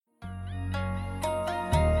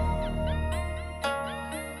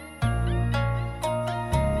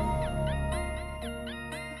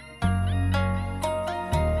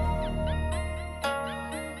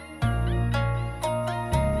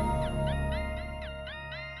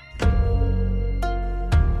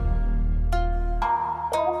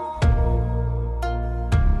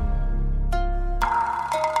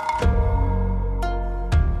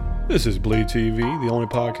This is Bleed TV, the only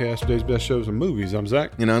podcast for today's best shows and movies. I'm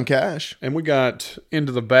Zach. And I'm Cash. And we got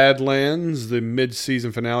Into the Badlands, the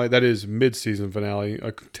mid-season finale. That is mid-season finale,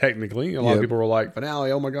 technically. A lot of people were like, finale,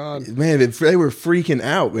 oh my God. Man, they were freaking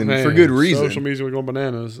out, and for good reason. Social media was going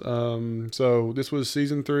bananas. So this was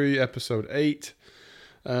season 3, episode 8.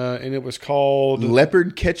 And it was called...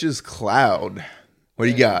 Leopard Catches Cloud. What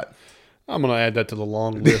do you got? I'm going to add that to the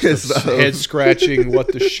long list of head-scratching,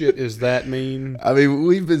 what the shit does that mean? I mean,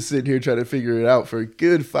 we've been sitting here trying to figure it out for a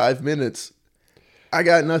good 5 minutes. I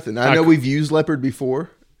got nothing. I know we've used Leopard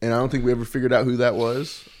before, and I don't think we ever figured out who that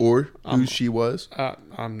was or who she was.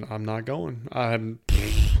 I'm not going. I haven't...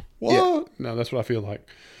 What? Yeah. No, that's what I feel like.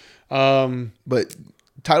 But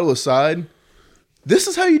title aside, this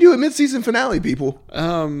is how you do a mid-season finale, people.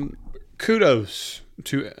 Kudos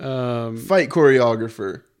to... fight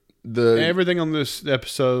choreographer. Everything on this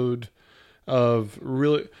episode of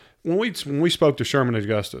really when we spoke to Sherman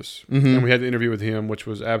Augustus and we had the interview with him, which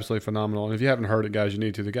was absolutely phenomenal. And if you haven't heard it, guys, you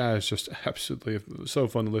need to. The guy is just absolutely so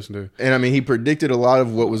fun to listen to. And I mean, he predicted a lot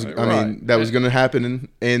of what was was going to happen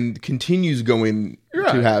and continues going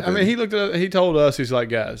to happen. I mean, he told us, he's like,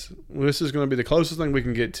 guys, this is going to be the closest thing we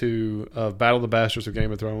can get to Battle of the Bastards of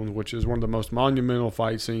Game of Thrones, which is one of the most monumental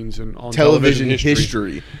fight scenes on television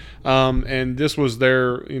history. And this was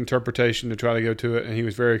their interpretation to try to go to it, and he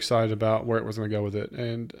was very excited about where it was going to go with it.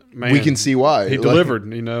 And man, we can see why he delivered,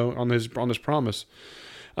 on his promise.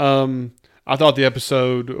 I thought the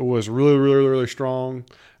episode was really, really, really strong.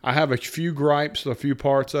 I have a few gripes, a few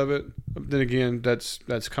parts of it. Then again,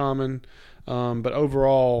 that's common. But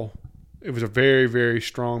overall, it was a very, very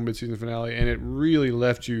strong mid-season finale, and it really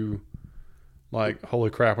left you like, holy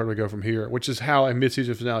crap, where do we go from here? Which is how a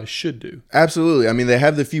mid-season finale should do. Absolutely. I mean, they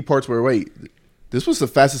have the few parts where, wait, this was the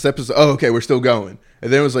fastest episode. Oh, okay, we're still going.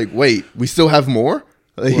 And then it was like, wait, we still have more?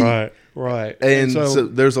 Like, right. And so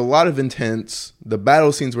there's a lot of intense. The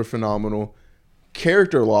battle scenes were phenomenal.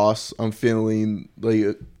 Character loss, I'm feeling like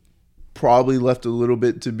it probably left a little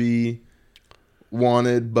bit to be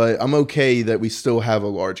wanted, but I'm okay that we still have a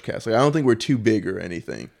large cast. Like, I don't think we're too big or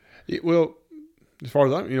anything. Well, as far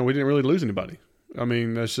as we didn't really lose anybody. I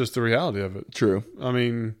mean, that's just the reality of it. True. I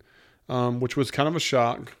mean, which was kind of a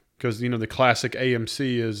shock because, the classic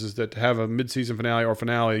AMC is that to have a mid-season finale or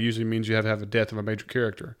finale usually means you have to have a death of a major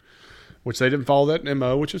character, which they didn't follow that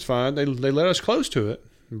MO, which is fine. They let us close to it,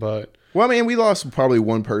 but... Well, I mean, we lost probably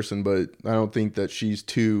one person, but I don't think that she's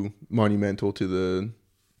too monumental to the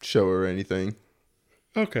show or anything.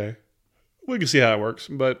 Okay. We can see how it works,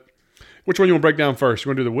 but... Which one you want to break down first? You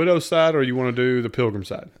want to do the widow side or you want to do the pilgrim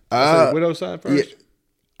side? The widow side first? Yeah.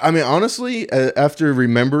 I mean, honestly, after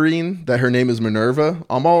remembering that her name is Minerva,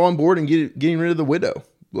 I'm all on board and getting rid of the widow.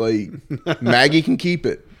 Like, Maggie can keep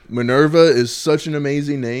it. Minerva is such an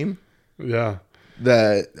amazing name. Yeah.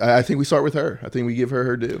 That I think we start with her. I think we give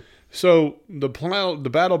her due. So the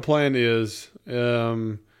battle plan is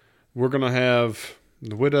we're going to have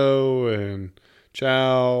the widow and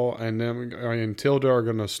Chow and them and Tilda are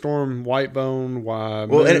going to storm Whitebone while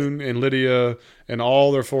Moon and Lydia and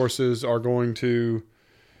all their forces are going to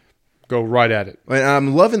go right at it. And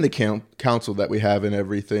I'm loving the council that we have and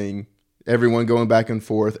everything. Everyone going back and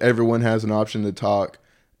forth. Everyone has an option to talk.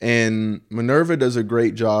 And Minerva does a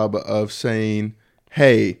great job of saying,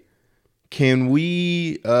 hey, can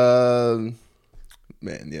we... yeah.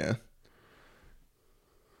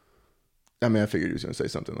 I mean, I figured he was going to say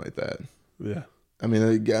something like that. Yeah. I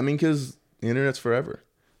mean, because the internet's forever.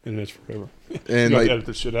 Internet's forever. And you gotta edit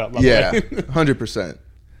this shit out. 100%.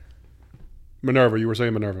 Minerva, you were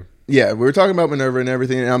saying Minerva. Yeah, we were talking about Minerva and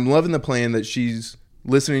everything, and I'm loving the plan that she's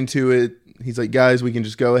listening to it. He's like, guys, we can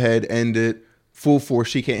just go ahead, end it, full force.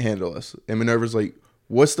 She can't handle us. And Minerva's like,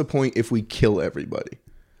 what's the point if we kill everybody?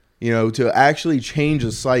 To actually change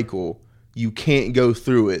a cycle, you can't go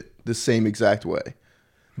through it the same exact way.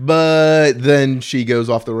 But then she goes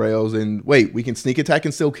off the rails and, wait, we can sneak attack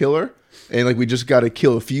and still kill her? And, we just got to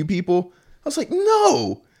kill a few people? I was like,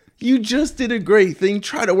 no, you just did a great thing.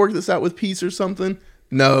 Try to work this out with peace or something.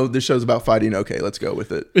 No, this show's about fighting. Okay, let's go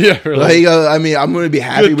with it. Yeah, really. I mean, I'm going to be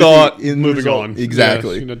happy Good with thought. it. Moving on.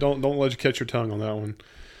 Exactly. Yes, don't let you catch your tongue on that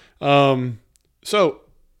one. So,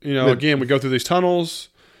 again, we go through these tunnels.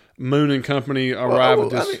 Moon and company arrive at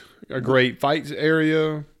this... a great fight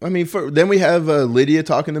area. I mean, then we have Lydia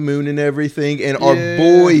talking to Moon and everything, and our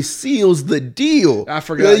boy seals the deal. I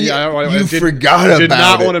forgot. You forgot about it. I did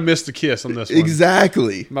not want to miss the kiss on this one.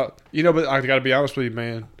 Exactly. But I got to be honest with you,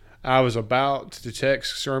 man. I was about to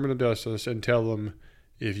text Sherman Augustus and tell them,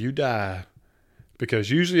 if you die, because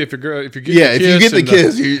usually if you get the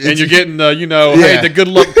kiss, and you're getting hey, the good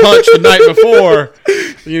luck punch the night before,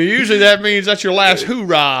 Usually that means that's your last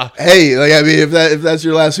hoorah. Hey, like I mean, if that's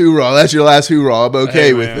your last hoorah, that's your last hoorah. I'm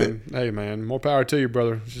okay with it. Hey man, more power to you,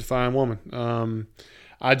 brother. She's a fine woman.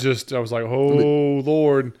 I was like, oh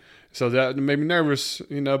Lord. So that made me nervous,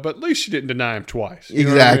 but at least she didn't deny him twice.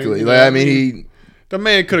 Exactly. The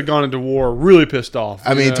man could have gone into war really pissed off.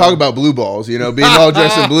 I mean, talk about blue balls, being all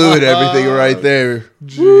dressed in blue and everything right there.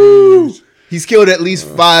 Woo! He's killed at least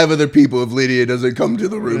 5 other people if Lydia doesn't come to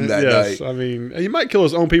the room that night. I mean, he might kill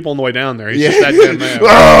his own people on the way down there. He's just that damn mad.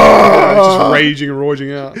 Just raging and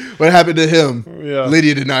roiging out. What happened to him? Yeah.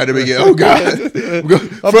 Lydia denied him again. Oh, God.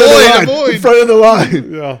 Avoid. Front of the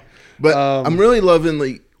line. Yeah. But I'm really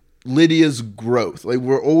loving, Lydia's growth.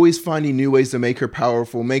 We're always finding new ways to make her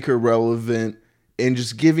powerful, make her relevant, and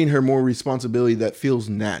just giving her more responsibility that feels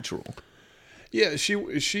natural. Yeah,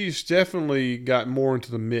 she's definitely got more into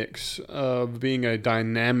the mix of being a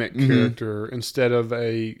dynamic character instead of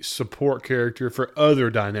a support character for other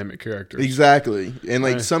dynamic characters. Exactly.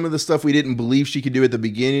 And some of the stuff we didn't believe she could do at the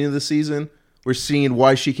beginning of the season, we're seeing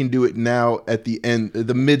why she can do it now at the end,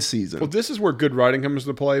 the mid-season. Well, this is where good writing comes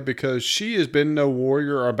into play because she has been no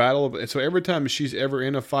warrior or battle. So every time she's ever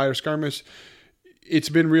in a fight or skirmish, it's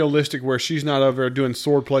been realistic where she's not over doing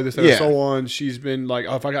swordplay, this and so on. She's been like,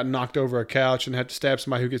 if I got knocked over a couch and had to stab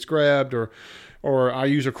somebody who gets grabbed, or I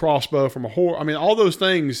use a crossbow from a horse. I mean, all those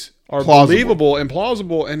things are believable and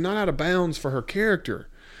plausible and not out of bounds for her character.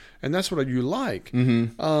 And that's what you like.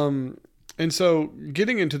 Mm-hmm. And so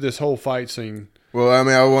getting into this whole fight scene. Well, I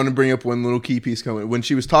mean, I want to bring up one little key piece coming. When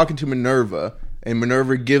she was talking to Minerva, and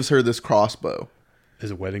Minerva gives her this crossbow.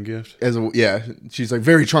 As a wedding gift? She's like,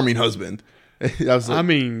 very charming husband. I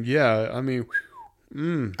mean,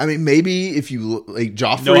 maybe if you like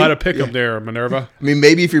Joffrey, know how to pick up there, Minerva. I mean,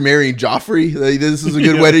 maybe if you're marrying Joffrey, this is a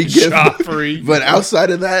good wedding gift. Joffrey. But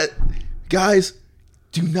outside of that, guys,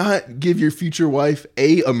 do not give your future wife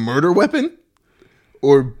a murder weapon,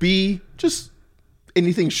 or B, just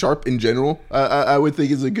anything sharp in general. I would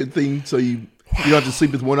think is a good thing, so you don't have to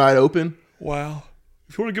sleep with one eye open. Wow.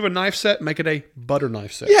 If you want to give a knife set, make it a butter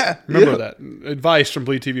knife set. Yeah. Remember that. Advice from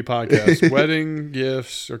Bleed TV Podcast. Wedding,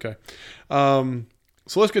 gifts. Okay. So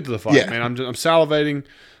let's get to the fight, man. I'm salivating.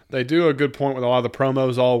 They do a good point with a lot of the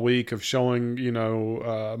promos all week of showing,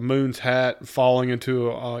 Moon's hat falling into,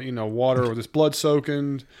 water with this blood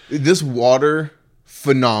soaking. This water,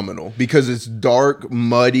 phenomenal, because it's dark,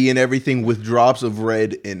 muddy, and everything with drops of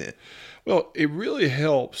red in it. Well, it really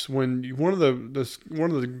helps when one of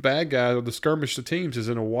the bad guys or the skirmish the teams is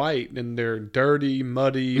in a white and they're dirty,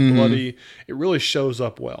 muddy, bloody. It really shows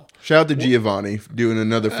up well. Shout out to Giovanni doing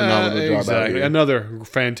another phenomenal job out here. Another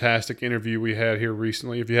fantastic interview we had here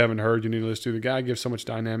recently. If you haven't heard, you need to listen to. The guy gives so much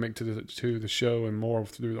dynamic to the show and more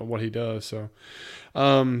through what he does. So,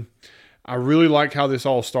 I really liked how this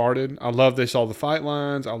all started. I loved they saw the fight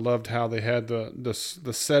lines. I loved how they had the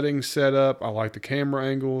settings set up. I liked the camera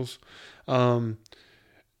angles.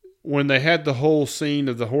 When they had the whole scene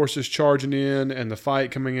of the horses charging in and the fight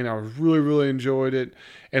coming in, I really, really enjoyed it.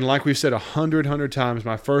 And like we said 100 times,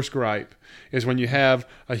 my first gripe is when you have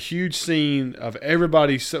a huge scene of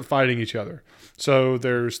everybody fighting each other. So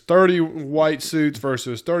there's 30 white suits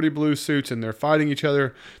versus 30 blue suits, and they're fighting each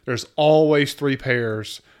other. There's always 3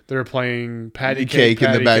 pairs. They're playing patty cake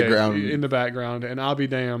in the background. In the background, and I'll be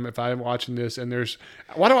damned if I'm watching this and there's.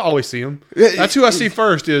 Why do I always see them? That's who I see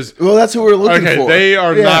first. That's who we're looking for. They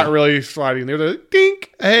are not really fighting. They're the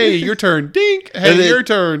dink. Hey, your turn. Dink. Hey, your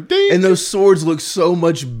turn. Dink. And those swords look so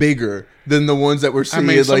much bigger than the ones that we're seeing. I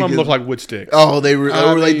mean, some of them look like wood sticks. Oh, they were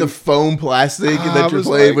like the foam plastic that you're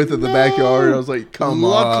playing with in the backyard. I was like, come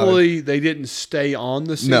on. Luckily, they didn't stay on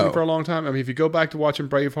the scene for a long time. I mean, if you go back to watching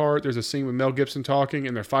Braveheart, there's a scene with Mel Gibson talking,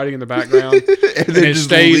 and they're fighting in the background. and it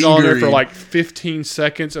stays on there for like 15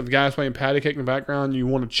 seconds of guys playing patty cake in the background. You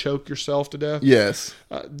want to choke yourself to death. Yes.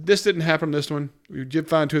 This didn't happen in this one. You did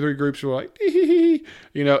find 2 or 3 groups who were like,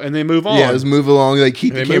 and they move on. Yeah, just move along. They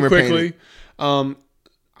keep the camera quickly.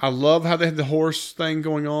 I love how they had the horse thing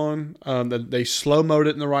going on. They slow-moed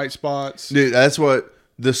it in the right spots. Dude, that's what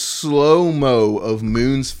the slow-mo of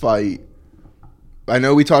Moon's fight. I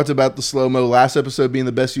know we talked about the slow-mo last episode being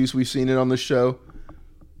the best use we've seen it on the show.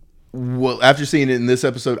 Well, after seeing it in this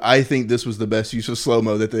episode, I think this was the best use of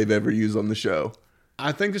slow-mo that they've ever used on the show.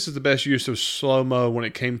 I think this is the best use of slow-mo when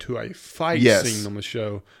it came to a fight scene on the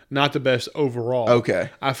show. Not the best overall. Okay.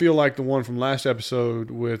 I feel like the one from last episode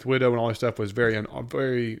with Widow and all that stuff was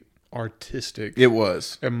very artistic. It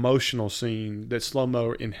was. Emotional scene that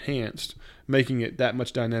slow-mo enhanced, making it that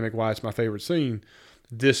much dynamic why it's my favorite scene.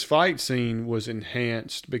 This fight scene was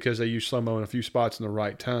enhanced because they used slow-mo in a few spots in the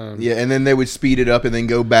right time. Yeah, and then they would speed it up and then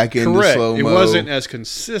go back into Correct. slow-mo. It wasn't as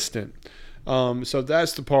consistent. So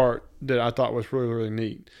that's the part that I thought was really, really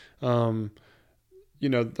neat.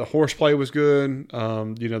 The horseplay was good.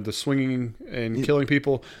 The swinging and killing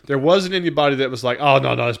people. There wasn't anybody that was like, "Oh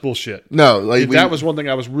no, that's bullshit." No, that was one thing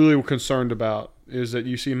I was really concerned about. Is that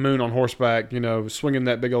you see Moon on horseback, swinging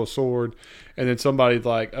that big old sword, and then somebody's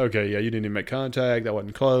like, "Okay, yeah, you didn't even make contact. That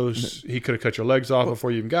wasn't close. He could have cut your legs off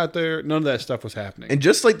before you even got there." None of that stuff was happening. And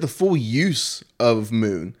just like the full use of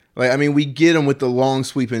Moon. We get him with the long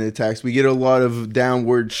sweeping attacks. We get a lot of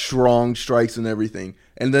downward strong strikes and everything.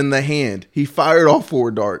 And then the hand. He fired all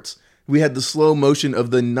 4 darts. We had the slow motion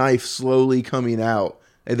of the knife slowly coming out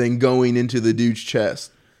and then going into the dude's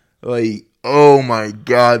chest. Oh my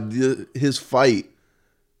God. His fight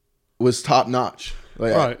was top notch.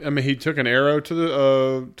 Right. He took an arrow to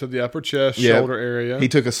the upper chest, shoulder area. He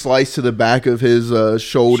took a slice to the back of his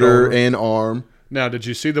shoulder and arm. Now, did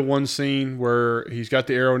you see the one scene where he's got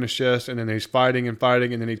the arrow in his chest and then he's fighting, and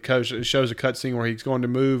then it shows a cut scene where he's going to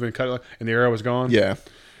move and cut, and the arrow is gone? Yeah.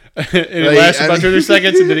 And it lasts about 2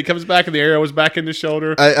 seconds, and then he comes back and the arrow is back in the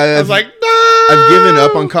shoulder. I was like, no! I've given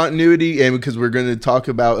up on continuity, and because we're going to talk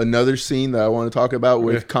about another scene that I want to talk about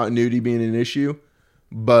with continuity being an issue.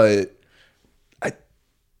 But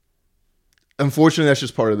unfortunately, that's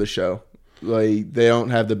just part of the show. They don't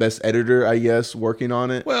have the best editor, I guess, working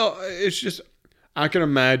on it. Well, it's just... I can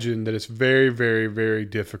imagine that it's very, very, very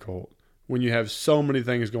difficult when you have so many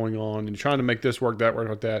things going on and you're trying to make this work, that work,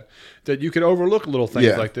 like that you could overlook little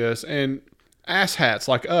things like this. And asshats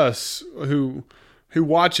like us who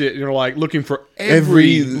watch it and are like looking for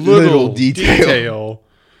every little detail.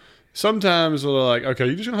 Sometimes they're like, okay,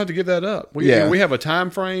 you're just going to have to give that up. We have a time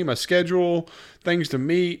frame, a schedule, things to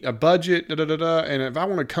meet, a budget, and if I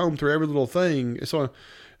want to comb through every little thing, so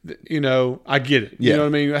I get it. You know what I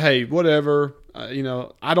mean? Hey, whatever.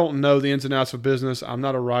 I don't know the ins and outs of business. I'm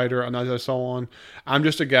not a writer. I'm not so on. I'm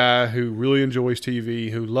just a guy who really enjoys TV,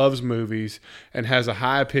 who loves movies, and has a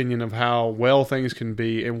high opinion of how well things can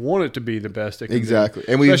be and want it to be the best it can be.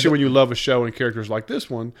 And especially when you love a show and characters like this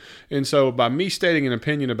one. And so by me stating an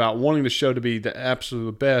opinion about wanting the show to be the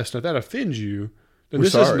absolute best, if that offends you, then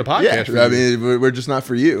this isn't the podcast for you. We're just not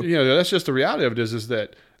for you. That's just the reality of it is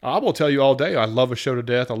that I will tell you all day, I love a show to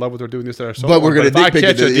death. I love what they're doing this, that, or so. But we're going to if I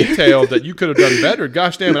catch a detail that you could have done better,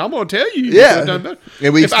 gosh damn it, I'm going to tell you. You could have done better.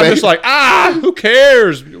 And if I'm just like, who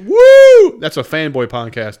cares? Woo! That's a fanboy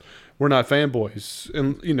podcast. We're not fanboys,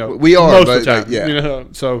 and we are most of the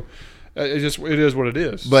time. So it is what it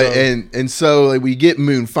is. But so we get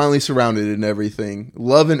Moon finally surrounded and everything,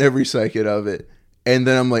 loving every second of it, and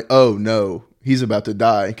then I'm like, oh no, he's about to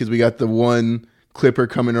die because we got the one Clipper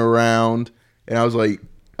coming around, and I was like,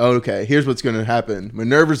 okay, here's what's going to happen.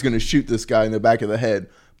 Minerva's going to shoot this guy in the back of the head.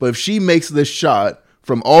 But if she makes this shot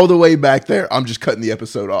from all the way back there, I'm just cutting the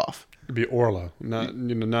episode off. It'd be Orla, not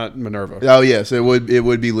Minerva. Oh yes, it would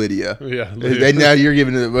be Lydia. Yeah, Lydia. And now you're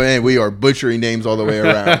giving it. Man, we are butchering names all the way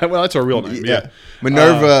around. Well, that's her real name. Yeah,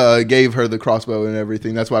 Minerva gave her the crossbow and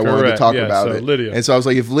everything. That's why I wanted to talk about it. Lydia. And so I was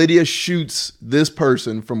like, if Lydia shoots this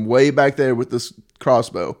person from way back there with this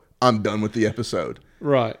crossbow, I'm done with the episode.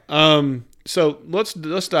 Right. So let's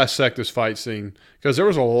dissect this fight scene because there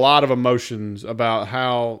was a lot of emotions about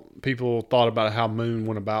how people thought about how Moon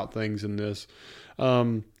went about things in this.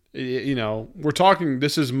 We're talking.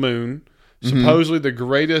 This is Moon, supposedly the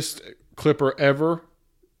greatest Clipper ever.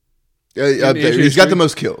 He's got the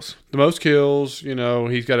most kills. The most kills.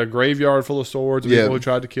 He's got a graveyard full of swords of people who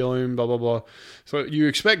tried to kill him. Blah blah blah. So you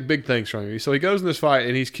expect big things from him. So he goes in this fight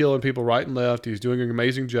and he's killing people right and left. He's doing an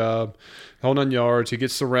amazing job. Whole 9 yards. He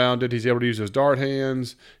gets surrounded. He's able to use his dart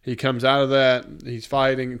hands. He comes out of that. He's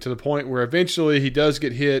fighting to the point where eventually he does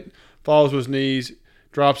get hit, falls to his knees,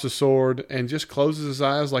 drops the sword, and just closes his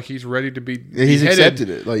eyes like he's ready to be. He's accepted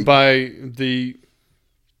it by the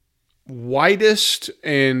whitest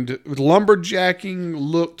and lumberjacking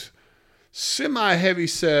looked semi-heavy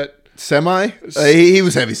set. He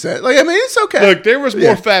was heavy set. It's okay. Look, there was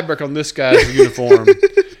more fabric on this guy's uniform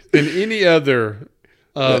than any other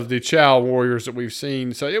of the Chow warriors that we've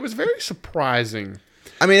seen. So it was very surprising.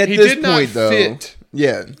 At this point, though,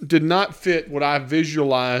 did not fit what I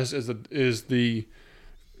visualized as the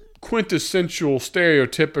quintessential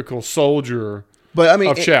stereotypical soldier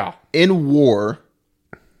of Chow. In war,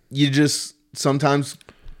 you just sometimes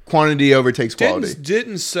quantity overtakes quality.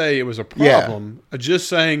 Didn't say it was a problem. Just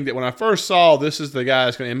saying that when I first saw this is the guy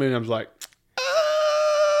that's going to end Moon, I was like,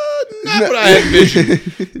 not what I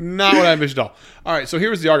envisioned. Not what I envisioned at all. All right, so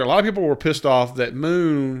here's the argument. A lot of people were pissed off that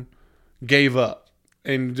Moon gave up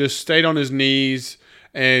and just stayed on his knees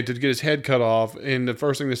and to get his head cut off. And the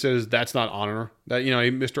first thing they said is that's not honor. That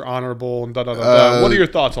Mr. Honorable and da da da da. What are your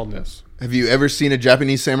thoughts on this? Have you ever seen a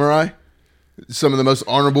Japanese samurai? some of the most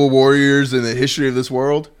honorable warriors in the history of this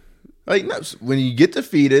world. Like, no, when you get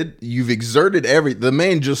defeated, you've exerted the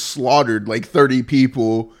man just slaughtered like 30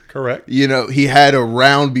 people. Correct. You know, he had a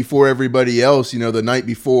round before everybody else, you know, the night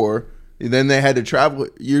before. And then they had to travel.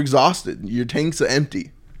 You're exhausted. Your tanks are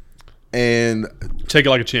empty. And take it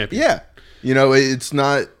like a champion. Yeah. You know, it's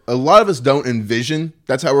not, a lot of us don't envision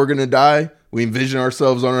that's how we're going to die. We envision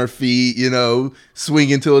ourselves on our feet, you know,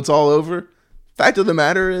 swing until it's all over. Fact of the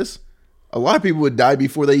matter is, a lot of people would die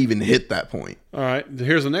before they even hit that point. All right.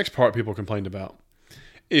 Here's the next part people complained about.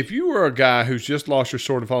 If you were a guy who's just lost your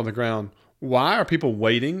sword and fall on the ground, why are people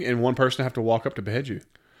waiting and one person have to walk up to behead you?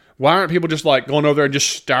 Why aren't people just like going over there and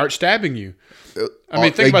just start stabbing you? I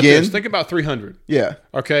mean, think about this. Think about 300. Yeah.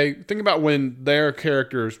 Okay. Think about when their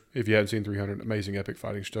characters, if you haven't seen 300, amazing epic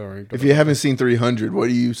fighting story. If you haven't seen 300, what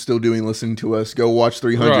are you still doing listening to us? Go watch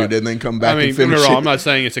 300 right. and then come back and finish it. I'm not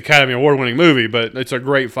saying it's Academy Award winning movie, but it's a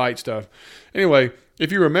great fight stuff. Anyway,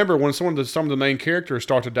 if you remember when some of the main characters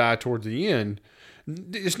start to die towards the end,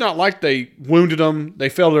 it's not like they wounded them, they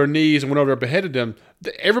fell to their knees and went over there and beheaded them.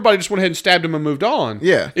 Everybody just went ahead and stabbed them and moved on.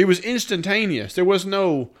 Yeah. It was instantaneous. There was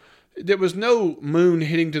no Moon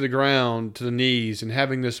hitting to the ground, to the knees, and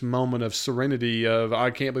having this moment of serenity of,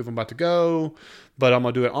 I can't believe I'm about to go, but I'm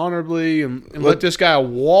going to do it honorably, and let this guy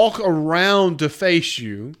walk around to face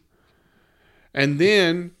you, and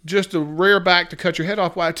then just to rear back to cut your head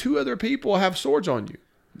off while two other people have swords on you.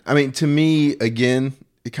 I mean, to me, again,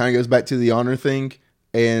 it kind of goes back to the honor thing,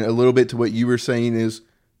 and a little bit to what you were saying is,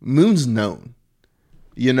 Moon's known.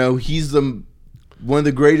 You know, he's one of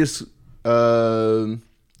the greatest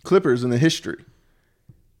Clippers in the history.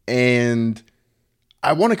 And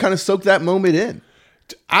I want to kind of soak that moment in.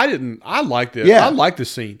 I liked it. Yeah. I liked the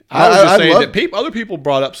scene. I was just saying that other people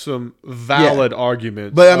brought up some valid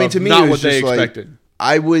arguments. But I mean, to me, not it what was they just expected. Like,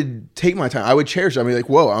 I would take my time. I would cherish it. I mean, like,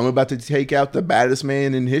 whoa, I'm about to take out the baddest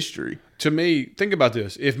man in history. To me, think about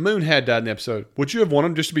this. If Moon had died in the episode, would you have wanted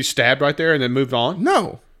him just to be stabbed right there and then moved on?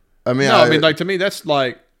 No. I mean, like, to me, that's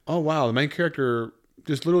like, oh, wow, the main character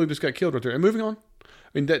just literally just got killed right there. And moving on. I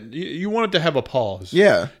mean, that you want it to have a pause.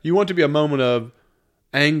 Yeah. You want it to be a moment of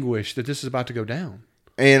anguish that this is about to go down.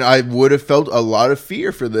 And I would have felt a lot of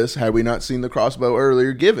fear for this had we not seen the crossbow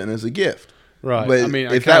earlier given as a gift. Right. But I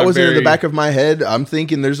mean, if that wasn't in the back of my head, I'm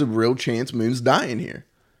thinking there's a real chance Moon's dying here.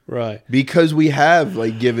 Right. Because we have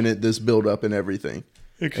like given it this build up and everything.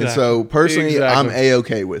 Exactly. And so personally, I'm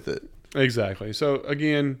A-okay with it. Exactly. So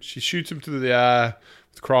again, she shoots him through the eye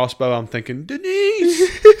with the crossbow. I'm thinking,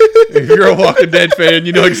 Denise. If you're a Walking Dead fan,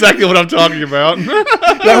 you know exactly what I'm talking about.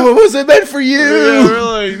 That one wasn't meant for you. Yeah,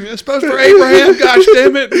 really. It's supposed for Abraham. Gosh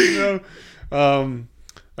damn it. You know.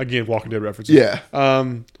 Again, Walking Dead references. Yeah.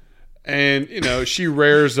 And you know, she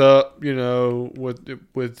rears up, you know,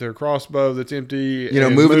 with her crossbow that's empty. You know,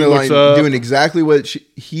 moving the line, doing exactly what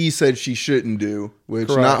he said she shouldn't do, which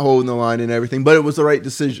Correct. Not holding the line and everything. But it was the right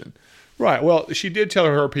decision. Right. Well, she did tell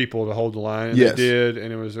her people to hold the line, and yes. they did,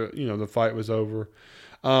 and it was the fight was over.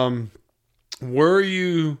 Were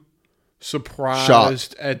you surprised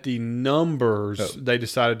Shocked. at the numbers they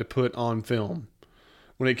decided to put on film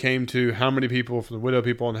when it came to how many people from the Widow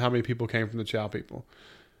people and how many people came from the Chow people?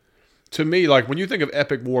 To me, like when you think of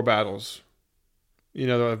epic war battles, you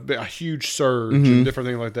know, a huge surge and different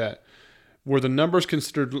things like that, were the numbers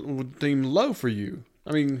considered deemed low for you?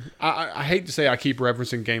 I mean, I hate to say I keep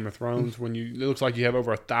referencing Game of Thrones when it looks like you have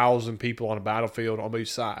over 1,000 people on a battlefield on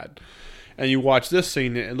each side. And you watch this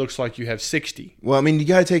scene, and it looks like you have 60. Well, I mean, you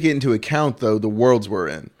got to take it into account, though, the worlds we're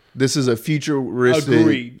in. This is a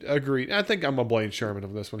futuristic... Agreed. I think I'm going to blame Sherman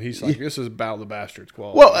on this one. He's like, this is Battle of the Bastards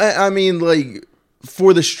quality. Well, I mean, like,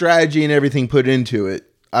 for the strategy and everything put into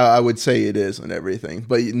it, I would say it is and everything.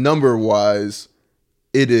 But number-wise,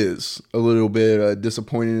 it is a little bit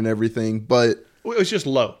disappointing and everything, but... Well, it's just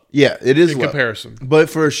low. Yeah, it is in low. comparison. But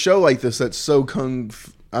for a show like this that's so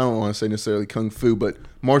I don't want to say necessarily kung fu, but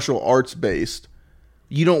martial arts based,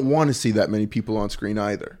 you don't want to see that many people on screen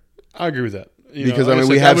either. I agree with that. Because I mean,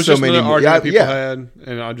 we have so many argument people had,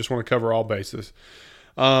 and I just want to cover all bases.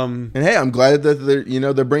 And hey, I'm glad that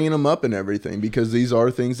they're bringing them up and everything because these are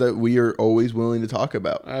things that we are always willing to talk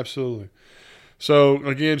about. Absolutely. So,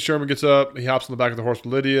 again, Sherman gets up. He hops on the back of the horse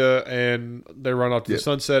with Lydia, and they run off to the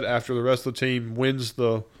sunset after the rest of the team wins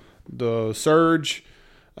the surge.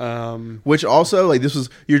 Which also, like,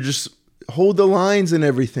 you're just hold the lines and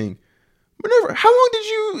everything. How long did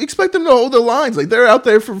you expect them to hold the lines? Like, they're out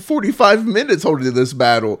there for 45 minutes holding this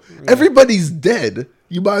battle. Yeah. Everybody's dead.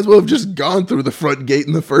 You might as well have just gone through the front gate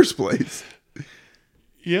in the first place.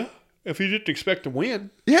 Yeah. If you didn't expect to win,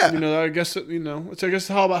 yeah, I guess it's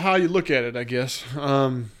how you look at it. I guess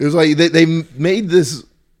it was like they made this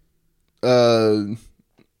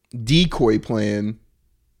decoy plan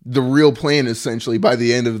the real plan, essentially, by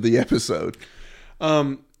the end of the episode.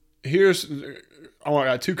 Here's I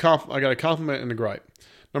got I got a compliment and a gripe.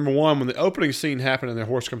 Number one, when the opening scene happened and the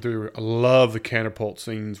horse come through, I love the catapult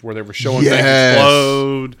scenes where they were showing things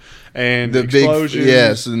explode and the explosions.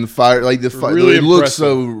 Big, and the fire, like the fire. Really it looks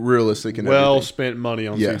so realistic and well everything. Spent money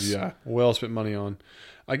on CGI. Well spent money on.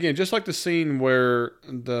 Again, just like the scene where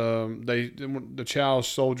the Chow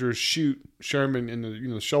soldiers shoot Sherman in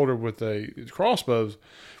the shoulder with the crossbows.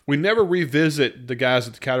 We never revisit the guys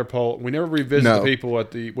at the catapult. We never revisit the people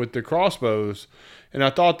with the crossbows. And I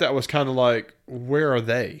thought that was kind of like, where are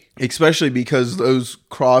they? Especially because those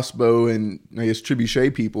crossbow and, I guess,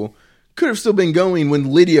 trebuchet people could have still been going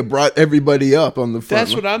when Lydia brought everybody up on the front.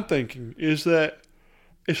 That's what I'm thinking, is that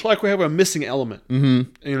it's like we have a missing element.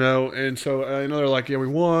 Mm-hmm. And so I know they're like, yeah, we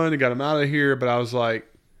won, and got them out of here. But I was like,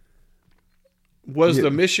 was the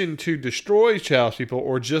mission to destroy Chow's people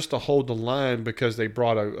or just to hold the line because they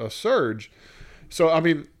brought a surge? So, I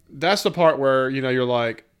mean, that's the part where, you're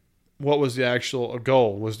like, what was the actual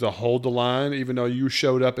goal? Was to hold the line, even though you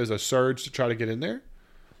showed up as a surge to try to get in there?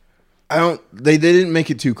 They didn't make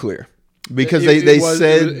it too clear because they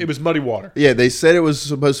said it was muddy water. Yeah, they said it was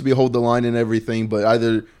supposed to be hold the line and everything, but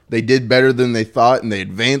either they did better than they thought and they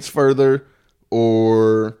advanced further,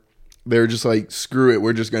 or they were just like, screw it,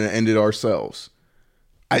 we're just going to end it ourselves.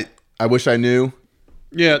 I wish I knew.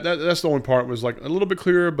 Yeah, that's the only part was like a little bit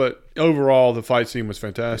clearer, but overall the fight scene was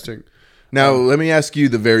fantastic. Now, let me ask you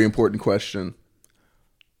the very important question.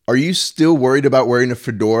 Are you still worried about wearing a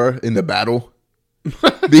fedora in the battle?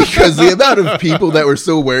 Because the amount of people that were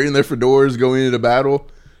still wearing their fedoras going into battle,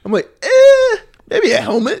 I'm like, maybe a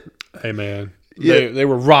helmet. Hey, man. Yeah. They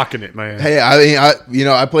were rocking it, man. Hey, I mean,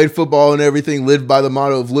 I played football and everything, lived by the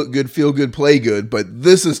motto of look good, feel good, play good, but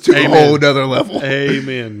this is to a whole nother level.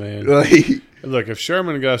 Amen, man. Look,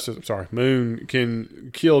 if Moon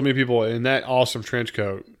can kill many people in that awesome trench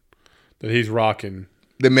coat that he's rocking,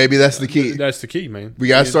 then maybe that's the key. That's the key, man. We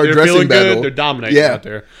gotta start dressing better. They're dominating out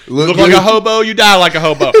there. Look good. like a hobo, you die like a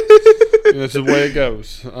hobo. That's the way it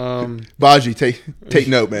goes. Baji, take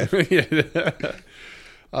note, man.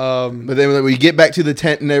 But then when we get back to the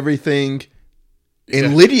tent and everything,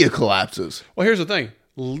 and Lydia collapses. Well, here's the thing: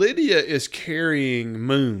 Lydia is carrying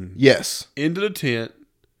Moon, into the tent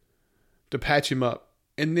to patch him up,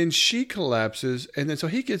 and then she collapses, and then so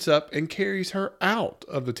he gets up and carries her out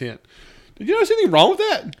of the tent. Did you notice anything wrong with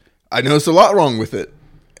that? I noticed a lot wrong with it.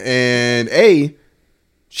 And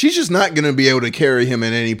she's just not going to be able to carry him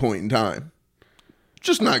at any point in time.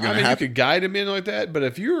 Just not going to happen. You could guide him in like that, but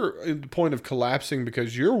if you're at the point of collapsing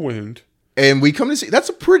because you're wounded. And we come to see, that's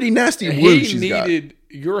a pretty nasty wound she's got. He needed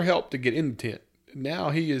your help to get in the tent. Now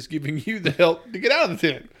he is giving you the help to get out of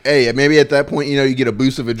the tent. Hey, maybe at that point, you get a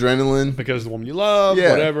boost of adrenaline. Because the woman you love,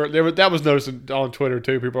 whatever. That was noticed on Twitter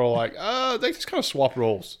too. People are like, they just kind of swapped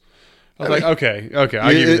roles. I was like, okay,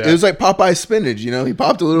 I give you that. It was like Popeye spinach, he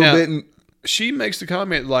popped a little bit. And she makes the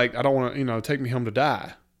comment like, I don't want to, take me home to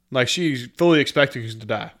die. Like she's fully expecting us to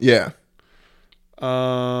die. Yeah.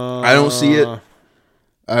 I don't see it.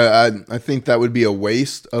 I think that would be a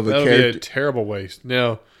waste of a character. That would be a terrible waste.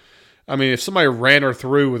 No. I mean, if somebody ran her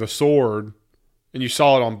through with a sword and you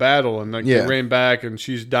saw it on battle and they ran back and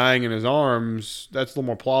she's dying in his arms, that's a little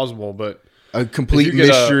more plausible, but a complete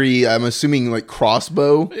mystery. I'm assuming like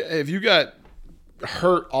crossbow. If you got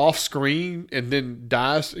hurt off screen and then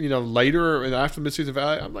dies, later and after mid-season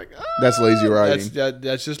finale, I'm like, that's lazy writing.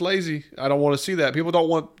 That's just lazy. I don't want to see that. People don't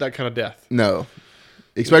want that kind of death. No,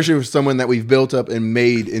 especially for someone that we've built up and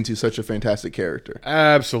made into such a fantastic character.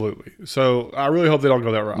 Absolutely. So I really hope they don't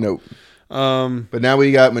go that route. Nope. But now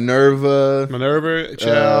we got Minerva,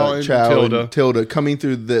 Chow, and Tilda coming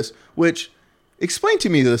through this, which. Explain to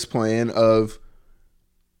me this plan of,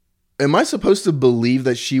 am I supposed to believe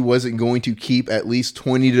that she wasn't going to keep at least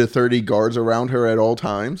 20 to 30 guards around her at all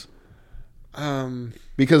times?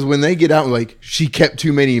 Because when they get out, like, she kept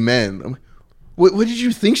too many men. I'm like, what did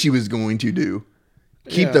you think she was going to do?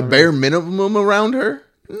 Keep the bare minimum around her?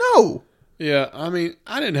 No. Yeah, I mean,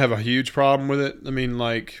 I didn't have a huge problem with it. I mean,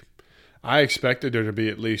 like, I expected there to be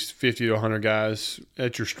at least 50 to 100 guys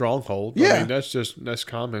at your stronghold. Yeah. I mean, that's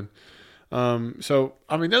common. So,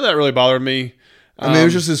 I mean, none of that really bothered me. I mean, it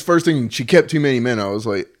was just his first thing. She kept too many men. I was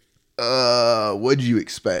like, what did you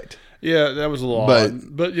expect? Yeah, that was a little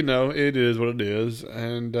odd. But, it is what it is.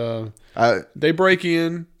 And they break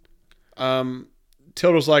in.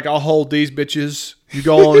 Tilda's like, I'll hold these bitches. You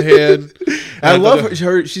go on ahead. I love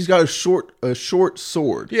her. She's got a short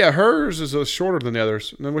sword. Yeah, hers is shorter than the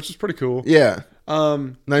others, which is pretty cool. Yeah.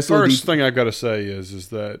 Nice. First thing I've got to say is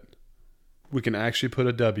that we can actually put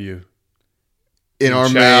a W in our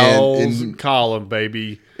Chow's man. column,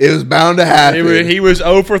 baby. It was bound to happen. He was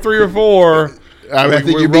 0 for 3 or 4. I think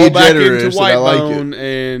we you're roll being back generous, into and I like Whitebone,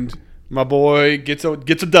 and my boy gets a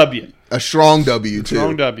W. A strong W, too.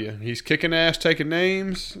 Strong W. He's kicking ass, taking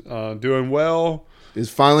names, doing well. It's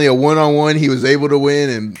finally a one-on-one he was able to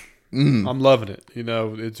win, and I'm loving it. You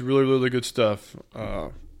know, it's really, really good stuff.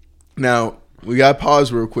 now, we got to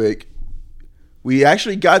pause real quick. We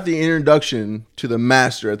actually got the introduction to the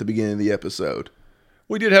Master at the beginning of the episode.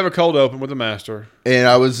 We did have a cold open with the Master. And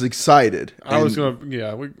I was excited. I was going to,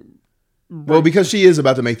 yeah. Well, because she is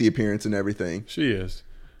about to make the appearance and everything. She is.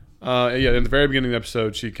 Yeah, in the very beginning of the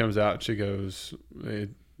episode, she comes out and she goes,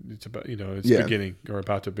 it's about, it's beginning or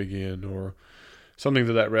about to begin or something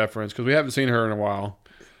to that reference because we haven't seen her in a while.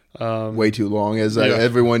 Way too long. As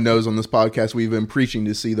everyone knows on this podcast, we've been preaching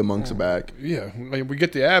to see the monks back. Yeah, we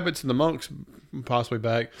get the Abbotts and the monks possibly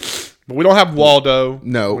back, but we don't have Waldo.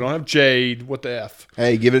 No. We don't have Jade. What the F?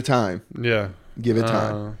 Hey, give it time. Yeah. Give it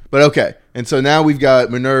time. But okay. And so now we've got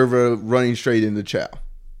Minerva running straight into Chow.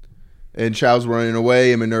 And Chow's running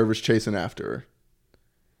away and Minerva's chasing after her.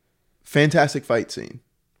 Fantastic fight scene.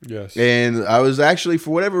 Yes. And I was actually,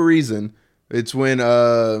 for whatever reason, it's when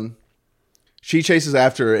she chases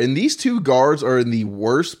after her. And these two guards are in the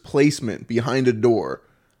worst placement behind a door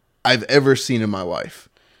I've ever seen in my life.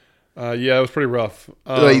 Yeah, it was pretty rough.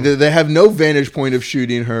 Like they have no vantage point of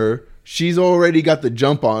shooting her. She's already got the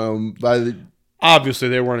jump on them. Obviously,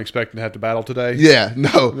 they weren't expecting to have to battle today. Yeah,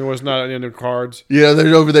 no. There was not in the cards. Yeah,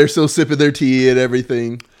 they're over there still sipping their tea and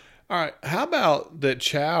everything. All right, how about that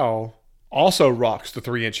Chow also rocks the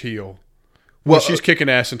 3-inch heel? Well, she's kicking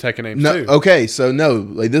ass and taking names too. Okay, so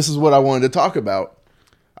like this is what I wanted to talk about.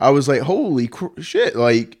 I was like, holy shit,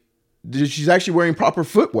 like she's actually wearing proper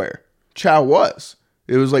footwear. Chow was.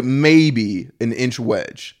 It was like maybe an inch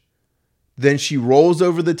wedge. Then she rolls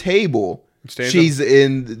over the table. She's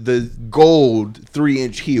in the gold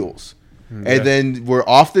 3-inch heels. And then we're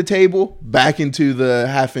off the table, back into the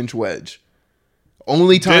half-inch wedge.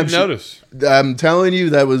 Only time Didn't notice. I'm telling you,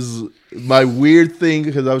 that was my weird thing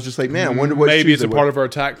because I was just like, man, I wonder what maybe shoes it's a part of our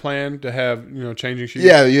attack plan to have changing shoes.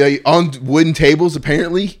 Yeah, on wooden tables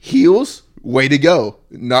apparently heels. Way to go!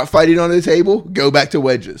 Not fighting on the table. Go back to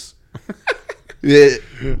wedges. Yeah.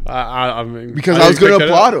 I mean, because I was going to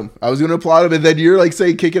applaud him. I was going to applaud him, and then you're like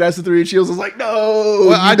saying kick it ass to 3-inch heels. I was like, no.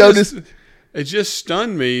 Well, it just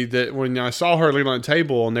stunned me that when I saw her leaning on the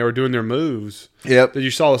table and they were doing their moves, that you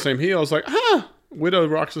saw the same heel. I was like, Widow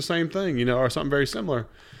rocks the same thing, or something very similar. And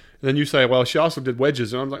then you say, well, she also did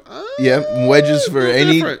wedges, and I'm like, yeah, wedges for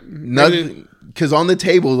nothing. Because on the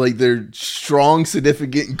table, like they're strong,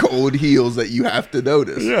 significant gold heels that you have to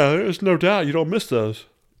notice. Yeah, there's no doubt you don't miss those.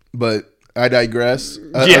 But I digress.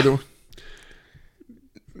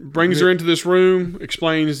 Brings her into this room,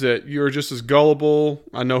 explains that you're just as gullible.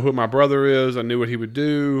 I know who my brother is. I knew what he would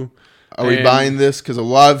do. Are we buying this? Because a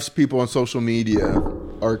lot of people on social media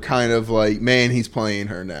are kind of like, man, he's playing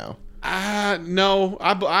her now. No,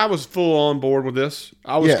 I was full on board with this.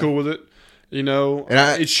 I was cool with it. And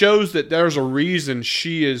it shows that there's a reason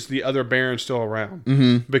she is the other Baron still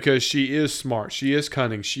around because she is smart, she is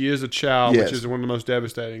cunning, she is a Chow, which is one of the most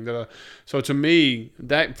devastating. So to me,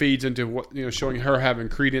 that feeds into what showing her having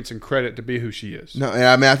credence and credit to be who she is. No, and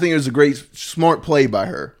I mean I think it was a great, smart play by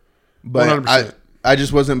her, but 100%. I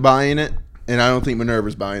just wasn't buying it, and I don't think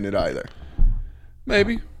Minerva's buying it either.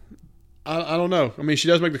 Maybe. I don't know. I mean, she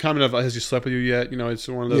does make the comment of, has he slept with you yet? It's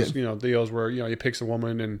one of those, deals where, he picks a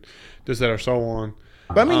woman and does that or so on.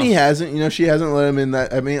 But I mean, he hasn't, she hasn't let him in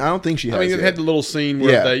that. I mean, I don't think she has. I mean, they've had the little scene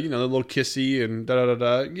where they, the little kissy and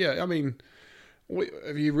da-da-da-da. Yeah, I mean,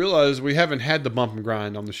 if you realize we haven't had the bump and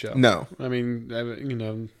grind on the show. No. I mean, I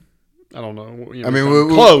don't know. I mean, we're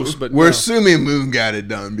close, but we're assuming Moon got it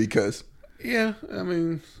done because. Yeah, I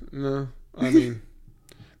mean, no. I mean.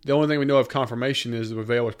 The only thing we know of confirmation is that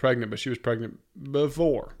Vale was pregnant, but she was pregnant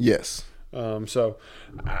before. Yes. So,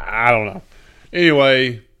 I don't know.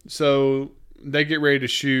 Anyway, so they get ready to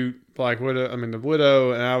shoot the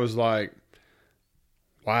Widow, and I was like,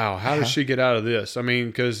 wow, how does she get out of this? I mean,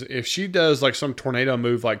 because if she does like some tornado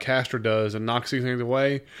move like Castor does and knocks these things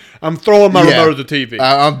away, I'm throwing my remote at the TV.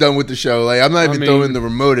 I'm done with the show. Like, I'm not even throwing the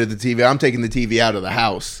remote at the TV. I'm taking the TV out of the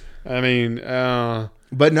house. I mean,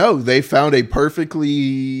 but no, they found a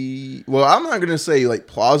perfectly, well, I'm not going to say like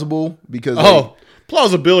plausible because.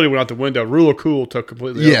 Plausibility went out the window. Rule of cool took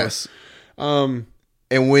completely over.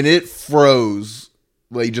 And when it froze,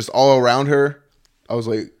 like just all around her, I was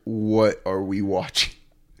like, what are we watching?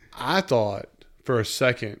 I thought for a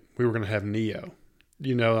second we were going to have Neo.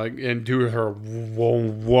 you know, like, and do her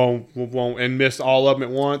whoa, and miss all of them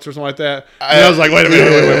at once or something like that. And I was like, wait a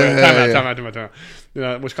minute, time out. You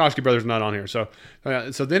know, Wachowski brothers are not on here, so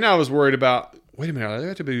then I was worried about. Wait a minute, they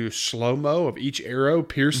have to do slow mo of each arrow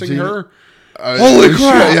piercing her. Holy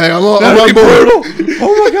crap! Yeah, I'm brutal.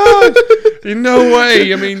 Oh my god! No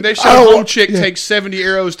way. I mean, they show home chick take 70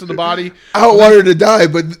 arrows to the body. I don't want her to die,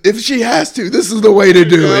 but if she has to, this is the way to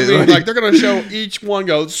do it. I mean, like they're gonna show each one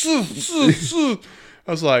go. I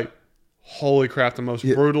was like, holy crap! The most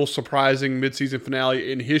brutal, surprising mid-season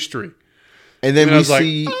finale in history. And then we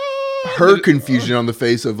see her confusion on the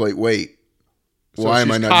face of like, wait, why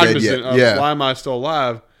am I not dead yet? Yeah. Why am I still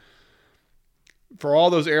alive? For all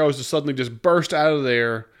those arrows to suddenly just burst out of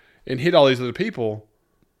there and hit all these other people.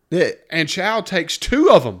 Yeah. And Chow takes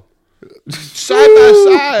 2 of them side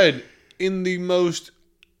by side in the most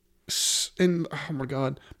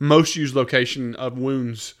used location of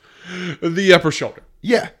wounds, the upper shoulder.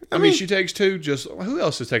 Yeah. I mean, she takes 2. Just who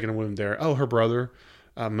else is taking a wound there? Oh, her brother,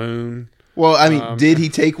 Moon. Well, I mean, did he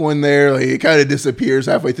take one there? Like, it kind of disappears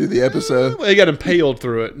halfway through the episode. Well, he got impaled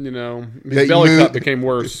through it, you know. His belly cut became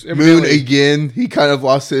worse. Moon, again, he kind of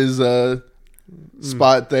lost his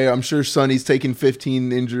spot there. I'm sure Sonny's taking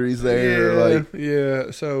 15 injuries there.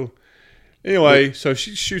 Yeah. So, anyway, so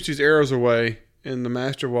she shoots these arrows away, and the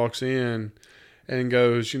master walks in and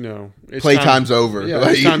goes, you know. Playtime's over. Yeah,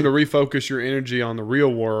 it's time to refocus your energy on the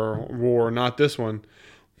real war, not this one.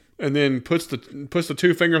 And then puts the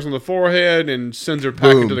 2 fingers on the forehead and sends her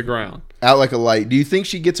back into the ground. Out like a light. Do you think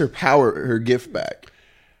she gets her gift back?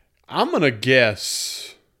 I'm going to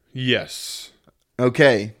guess yes.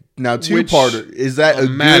 Okay. Now, 2-parter. Is that a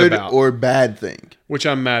good or bad thing? Which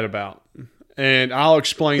I'm mad about. And I'll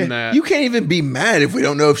explain that. You can't even be mad if we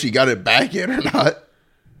don't know if she got it back yet or not.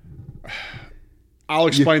 I'll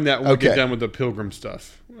explain that when we get done with the Pilgrim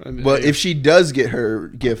stuff. Well, if she does get her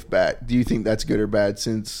gift back, do you think that's good or bad?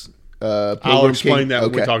 Since I'll explain that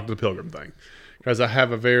when we talk to the Pilgrim thing, because I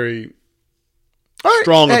have a very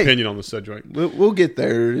strong opinion on the subject. We'll get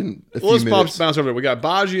there in a few minutes. Let's bounce over there. We got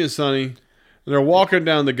Baji and Sonny. And they're walking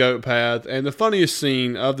down the goat path, and the funniest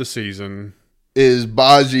scene of the season is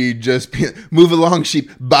Baji just move along, sheep,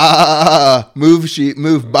 ba, move sheep,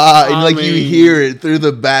 move ba, and you hear it through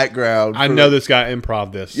the background. I know this guy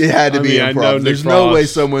improv this. It had to be improv. There's no way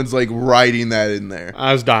someone's like writing that in there.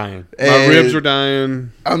 I was dying. My ribs were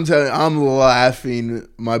dying. I'm telling you, I'm laughing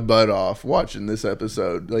my butt off watching this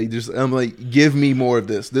episode. I'm like, give me more of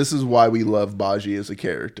this. This is why we love Baji as a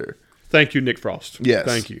character. Thank you, Nick Frost. Yes.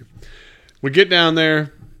 Thank you. We get down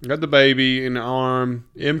there. Got the baby in the arm.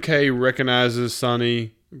 MK recognizes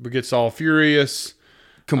Sonny, but gets all furious.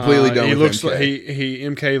 Completely done with MK.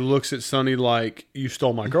 MK looks at Sonny like, you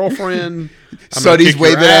stole my girlfriend. Sonny's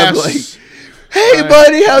waving at him like, hey,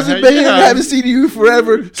 buddy, how's it been? I haven't seen you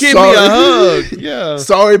forever. Give me a hug. Yeah.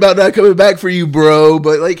 Sorry about not coming back for you, bro.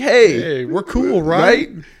 But like, hey, we're cool, right?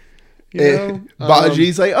 You know?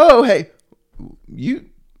 Baji's like, oh, hey,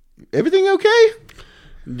 everything okay?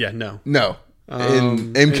 Yeah, no.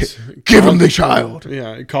 And MK, give him the child.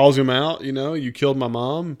 Yeah, he calls him out. You know, you killed my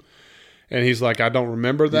mom, and he's like, I don't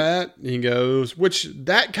remember that. And he goes, which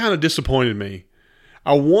that kind of disappointed me.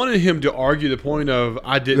 I wanted him to argue the point of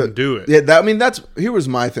I didn't do it. Yeah, here was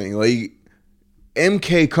my thing. Like,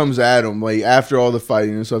 MK comes at him like after all the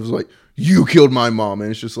fighting and stuff. It's like, you killed my mom,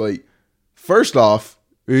 and it's just like, first off,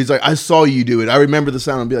 he's like, I saw you do it. I remember the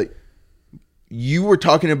sound. I'd be like, you were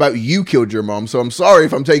talking about you killed your mom, so I'm sorry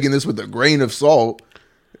if I'm taking this with a grain of salt.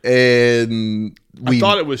 And I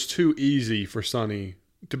thought it was too easy for Sonny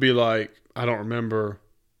to be like, I don't remember.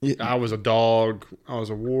 Yeah. I was a dog. I was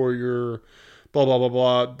a warrior. Blah, blah, blah,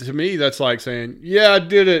 blah. To me, that's like saying, yeah, I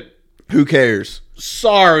did it. Who cares?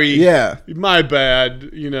 Sorry. Yeah. My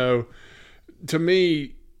bad. You know, to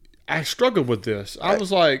me, I struggled with this. I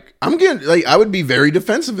was like, I would be very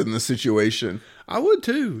defensive in this situation. I would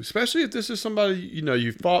too, especially if this is somebody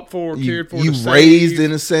you fought for, cared for, you raised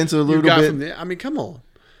in a sense a little bit. I mean, come on.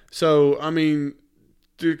 So I mean,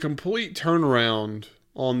 the complete turnaround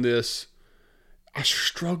on this, I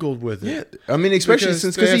struggled with it. Yeah, I mean, especially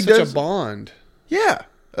since he does such a bond. Yeah,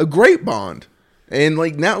 a great bond, and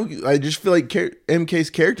like now I just feel like MK's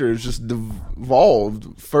character has just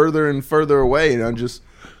devolved further and further away, and I'm just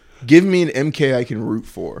give me an MK I can root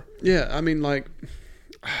for. Yeah, I mean, like.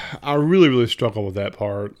 I really, really struggle with that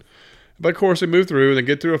part. But of course, they move through and they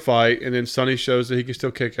get through a fight, and then Sonny shows that he can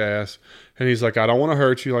still kick ass. And he's like, I don't want to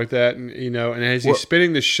hurt you like that. And, and as he's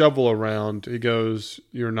spinning the shovel around, he goes,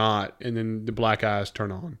 you're not. And then the black eyes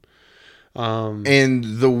turn on. And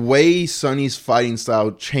the way Sonny's fighting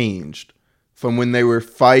style changed from when they were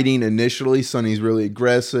fighting initially. Sonny's really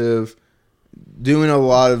aggressive, doing a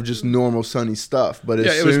lot of just normal Sonny stuff. But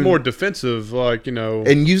it was more defensive, like, you know.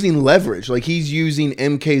 And using leverage. Like, he's using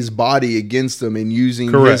MK's body against him and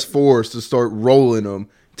using his force to start rolling him,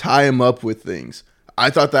 tie him up with things. I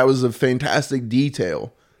thought that was a fantastic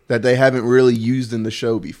detail that they haven't really used in the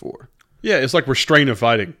show before. Yeah, it's like restraint of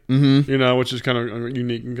fighting, you know, which is kind of a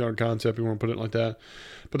unique kind of concept. You want to put it like that.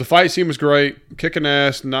 But the fight scene was great, kicking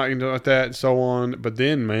ass, knocking like that, and so on. But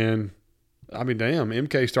then, man, I mean, damn,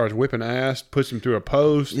 MK starts whipping ass, puts him through a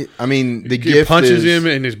post. I mean, the he gift punches him,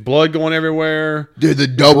 and his blood going everywhere. Dude, the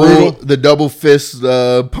double fist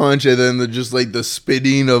punch, and then the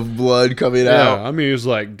spitting of blood coming out. I mean, it was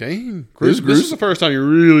like, dang, this is the first time you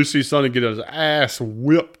really see Sonny get his ass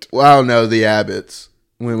whipped. Wow, no, the Abbots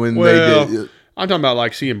when they did. I'm talking about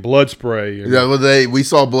like seeing blood spray. Yeah, well, we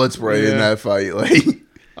saw blood spray in that fight. Like,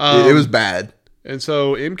 it was bad. And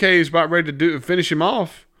so MK is about ready to finish him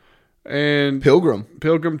off. And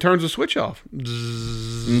Pilgrim turns the switch off.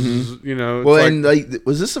 You know. Well, and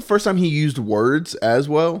was this the first time he used words as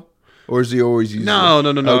well, or is he always using? No.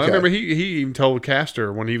 Okay. I remember he even told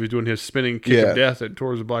Castor when he was doing his spinning kick of death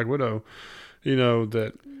towards the Black Widow. You know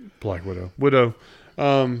that Black Widow.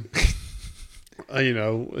 You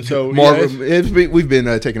know, so Marvel. We've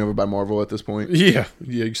been taken over by Marvel at this point. Yeah,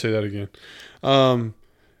 you can say that again.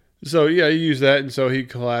 So he used that, and so he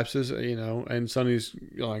collapses, you know, and Sonny's,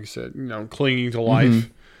 like I said, you know, clinging to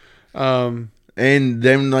life. And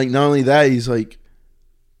then, like, not only that, he's like,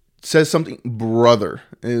 says something, brother,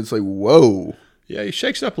 and it's like, whoa. Yeah, he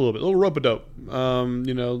shakes up a little bit, a little rope-a-dope.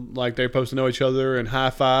 You know, like they're supposed to know each other and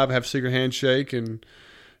high five, have a secret handshake, and,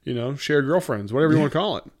 you know, share girlfriends, whatever you want to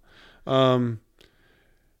call it.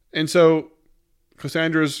 And so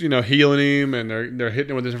Cassandra's, you know, healing him, and they're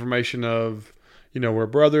hitting him with this information of, you know, we're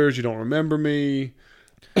brothers. You don't remember me.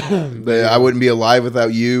 I wouldn't be alive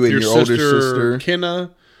without you and your older sister,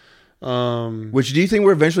 Kenna. Which, do you think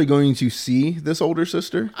we're eventually going to see this older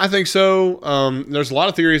sister? I think so. There's a lot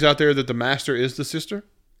of theories out there that the Master is the sister.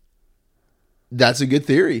 That's a good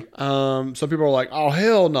theory. Some people are like, oh,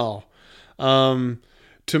 hell no.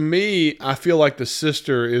 To me, I feel like the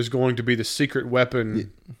sister is going to be the secret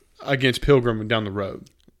weapon against Pilgrim down the road.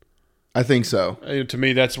 I think so. To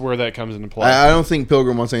me, that's where that comes into play. I don't think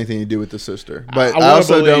Pilgrim wants anything to do with the sister, but I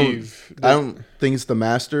also don't think it's the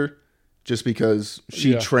Master, just because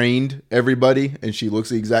she trained everybody and she looks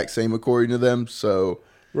the exact same according to them. So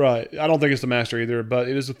right, I don't think it's the Master either, but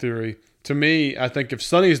it is a theory. To me, I think if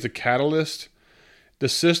Sonny is the catalyst, the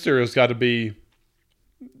sister has got to be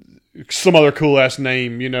some other cool ass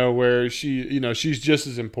name, you know, where she's just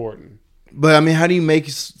as important. But I mean, how do you make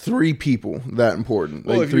three people that important?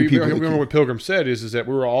 Well, like, three people. Remember what Pilgrim said is that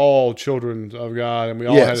we were all children of God and we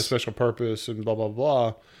all had a special purpose and blah blah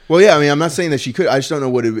blah. Well, yeah, I mean, I'm not saying that she could. I just don't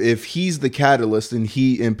know if he's the catalyst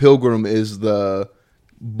and Pilgrim is the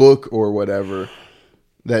book or whatever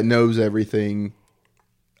that knows everything.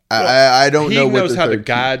 Well, I don't know. He knows how to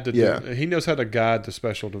guide he knows how to guide the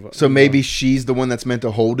special device. So maybe she's the one that's meant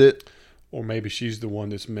to hold it, or maybe she's the one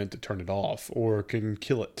that's meant to turn it off or can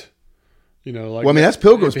kill it. You know, like, well, I mean, that's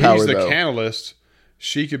Pilgrim's power, though. If he's the catalyst,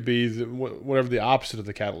 she could be whatever the opposite of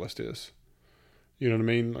the catalyst is. You know what I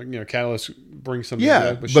mean? Like, you know, catalyst brings something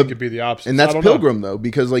to but she could be the opposite. And that's Pilgrim, though,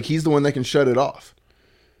 because, like, he's the one that can shut it off.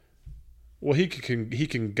 Well, he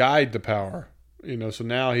can guide the power, you know, so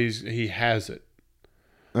now he has it.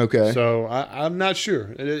 Okay. So I'm not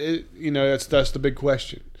sure. You know, that's the big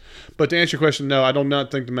question. But to answer your question, no, I do not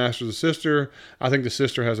think the Master's a sister. I think the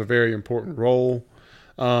sister has a very important role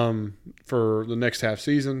for the next half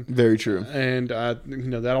season. Very true. And you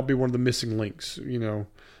know, that'll be one of the missing links, you know,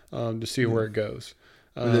 to see where it goes.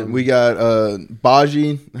 And then we got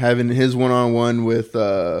Baji having his one-on-one with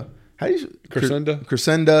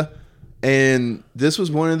Crescenda, and this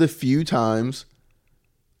was one of the few times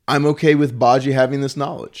I'm okay with Baji having this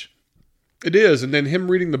knowledge. It is, and then him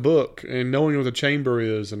reading the book and knowing what the chamber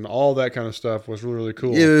is and all that kind of stuff was really, really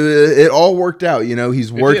cool. It all worked out. You know,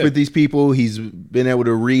 he's worked with these people. He's been able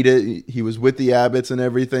to read it. He was with the Abbots and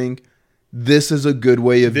everything. This is a good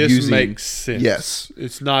way of using. This makes sense. Yes.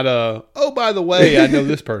 It's not by the way, I know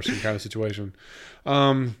this person kind of situation.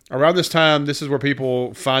 Around this time, this is where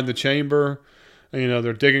people find the chamber. You know,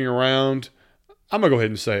 they're digging around. I'm going to go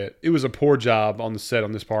ahead and say it. It was a poor job on the set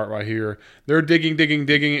on this part right here. They're digging,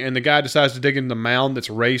 and the guy decides to dig in the mound that's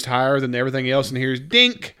raised higher than everything else, and here's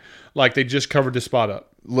dink, like they just covered this spot up.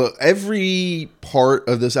 Look, every part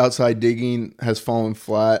of this outside digging has fallen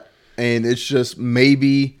flat, and it's just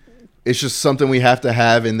something we have to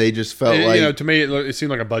have, and they just felt like... You know, to me, it seemed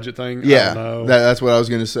like a budget thing. Yeah, I don't know. That's what I was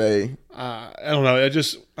going to say. I don't know.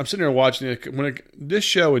 I'm sitting there watching it. This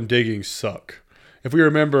show and digging suck. If we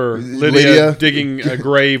remember Lydia digging a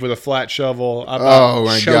grave with a flat shovel, I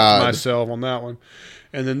about choked myself on that one.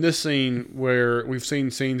 And then this scene where we've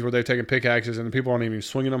seen scenes where they've taken pickaxes and the people aren't even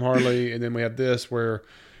swinging them hardly. And then we have this where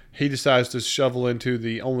he decides to shovel into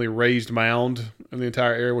the only raised mound in the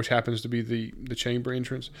entire area, which happens to be the chamber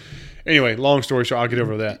entrance. Anyway, long story short, I'll get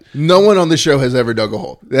over that. No one on the show has ever dug a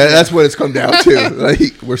hole. That's what it's come down to.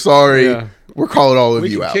 Like, we're sorry. Yeah. We're calling all of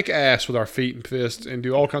you out. We can kick ass with our feet and fists and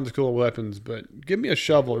do all kinds of cool weapons, but give me a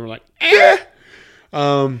shovel. And we're like, eh.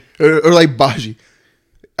 Or like Baji.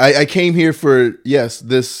 I came here for,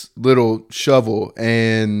 this little shovel,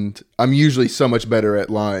 and I'm usually so much better at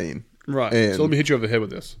lying. Right. So let me hit you over the head with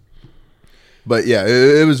this. But yeah,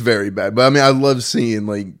 it was very bad. But I mean, I love seeing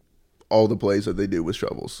like all the plays that they do with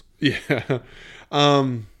shovels. Yeah.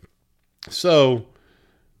 So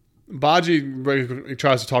Baji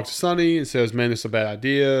tries to talk to Sonny and says, "Man, this is a bad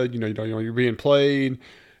idea. You're being played."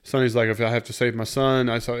 Sonny's like, "If I have to save my son,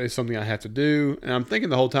 it's something I have to do." And I'm thinking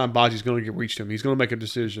the whole time Baji's going to reach him. He's going to make a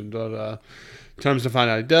decision. But comes to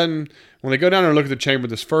find out he doesn't. When they go down there and look at the chamber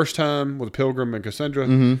this first time with Pilgrim and Cassandra,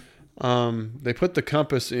 they put the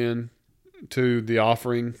compass in to the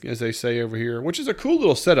offering, as they say over here, which is a cool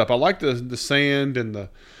little setup. I like the sand and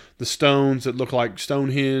the stones that look like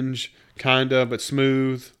Stonehenge, kind of, but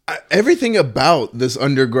smooth. Everything about this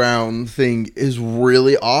underground thing is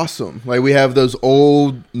really awesome. Like, we have those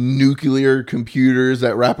old nuclear computers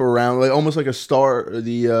that wrap around, like almost like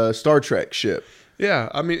the Star Trek ship. Yeah,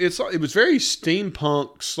 I mean, it was very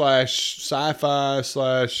steampunk / sci-fi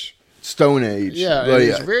 / Stone Age. Yeah,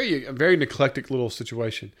 it's a very eclectic little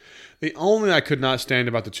situation. The only thing I could not stand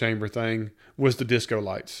about the chamber thing was the disco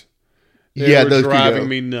lights. They were driving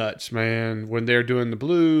me nuts, man. When they're doing the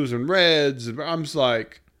blues and reds, I'm just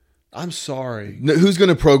like, I'm sorry. Who's going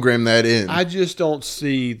to program that in? I just don't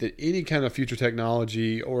see that any kind of future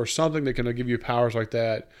technology or something that can give you powers like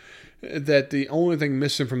that the only thing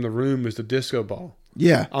missing from the room is the disco ball.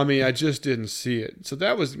 Yeah. I mean, I just didn't see it. So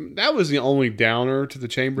that was the only downer to the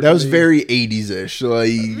chamber. That was very 80s-ish. Like,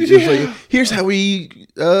 here's how we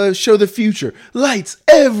show the future. Lights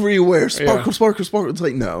everywhere. Sparkle, sparkle, sparkle. It's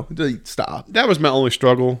like, no. Stop. That was my only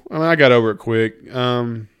struggle. I mean, I got over it quick.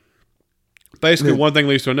 Basically, one thing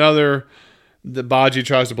leads to another. The Baji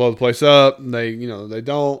tries to blow the place up. They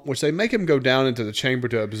don't, which they make him go down into the chamber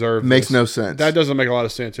to observe. Makes no sense. That doesn't make a lot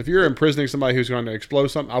of sense. If you're imprisoning somebody who's going to explode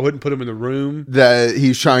something, I wouldn't put him in the room that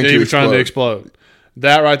he's trying to explode.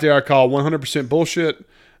 That right there, I call 100% bullshit.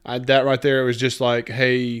 That right there, it was just like,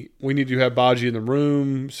 hey, we need to have Baji in the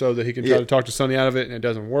room so that he can try to talk to Sonny out of it, and it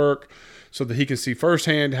doesn't work. So that he can see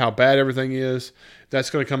firsthand how bad everything is. That's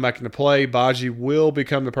going to come back into play. Baji will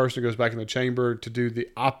become the person who goes back in the chamber to do the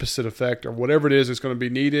opposite effect or whatever it is that's going to be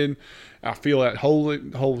needed. I feel that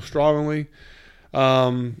whole strongly.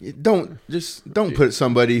 Don't put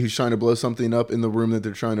somebody who's trying to blow something up in the room that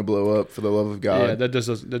they're trying to blow up, for the love of God. Yeah, that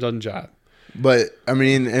doesn't jive. But I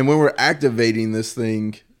mean, and when we're activating this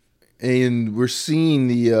thing, and we're seeing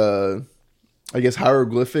the, I guess,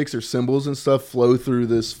 hieroglyphics or symbols and stuff flow through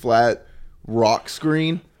this flat rock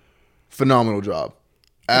screen, phenomenal job.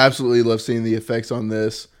 Absolutely love seeing the effects on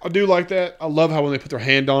this. I do like that. I love how when they put their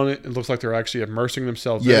hand on it, it looks like they're actually immersing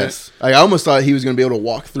themselves in it. I almost thought he was going to be able to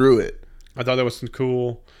walk through it. I thought that was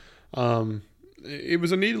cool. It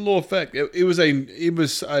was a neat little effect. It was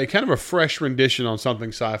a kind of a fresh rendition on something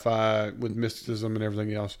sci-fi with mysticism and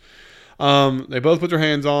everything else. They both put their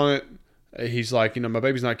hands on it. He's like, my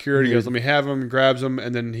baby's not cured. He goes, let me have him, grabs him,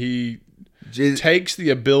 and then he takes the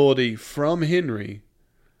ability from Henry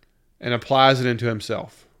and applies it into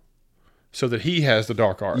himself so that he has the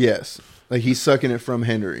dark art. Yes. Like, he's sucking it from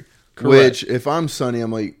Henry. Correct. Which, if I'm Sonny,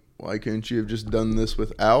 I'm like, why couldn't you have just done this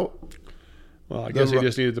without? Well, I guess he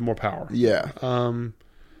just needed the more power. Yeah.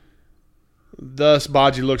 Thus,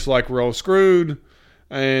 Baji looks like we're all screwed.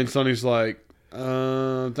 And Sonny's like,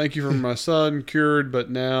 thank you for my son, cured, but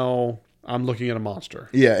now I'm looking at a monster.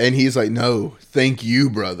 Yeah, and he's like, no, thank you,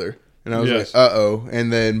 brother. And I was like, uh-oh.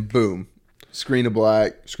 And then, boom. Screen of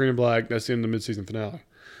black. Screen of black. That's the end of the mid-season finale.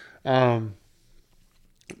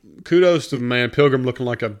 Kudos to man Pilgrim looking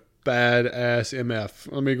like a badass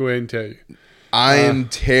MF. Let me go ahead and tell you. I am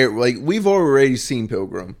terrible. Like, we've already seen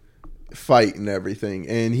Pilgrim fight and everything.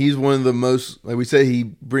 And he's one of the most, like we said, he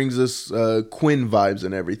brings us Quinn vibes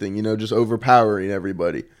and everything. Just overpowering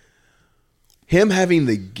everybody. Him having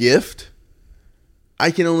the gift,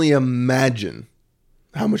 I can only imagine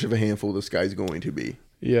how much of a handful this guy's going to be.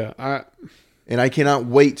 Yeah, and I cannot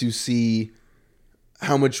wait to see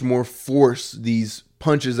how much more force these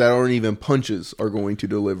punches that aren't even punches are going to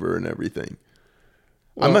deliver and everything.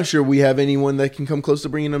 Well, I'm not sure we have anyone that can come close to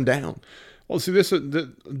bringing them down. Well, see, this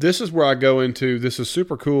is where I go into. This is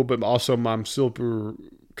super cool, but also I'm super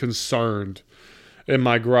concerned. And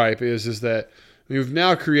my gripe is that we've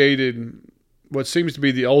now created what seems to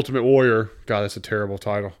be the Ultimate Warrior. God, that's a terrible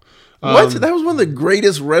title. What? That was one of the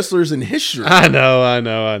greatest wrestlers in history. I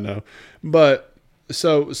know. But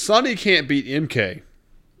so Sonny can't beat MK,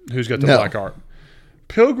 who's got the black art.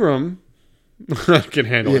 Pilgrim can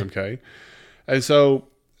handle MK, and so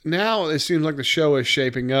now it seems like the show is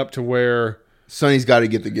shaping up to where Sonny's got to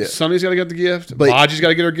get the gift. Sonny's got to get the gift. Baji's got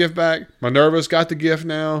to get her gift back. Minerva's got the gift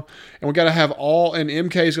now. And we got to have and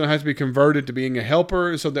MK is going to have to be converted to being a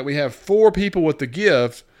helper so that we have 4 people with the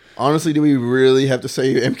gift. Honestly, do we really have to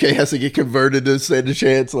say MK has to get converted to stand a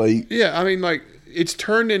chance? Yeah, I mean, like, it's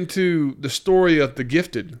turned into the story of the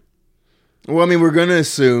gifted. Well, I mean, we're going to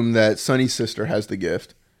assume that Sonny's sister has the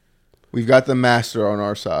gift. We've got the master on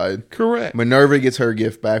our side. Correct. Minerva gets her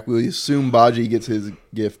gift back. We assume Baji gets his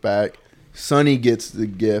gift back. Sonny gets the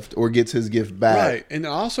gift or gets his gift back. Right. And I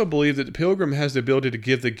also believe that the Pilgrim has the ability to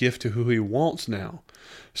give the gift to who he wants now.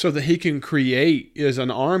 So that he can create is an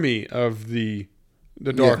army of the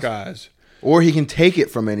Dark Eyes. Or he can take it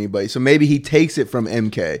from anybody. So maybe he takes it from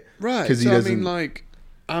MK. Right. Because he so, doesn't. I mean, like,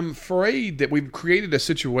 I'm afraid that we've created a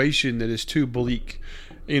situation that is too bleak.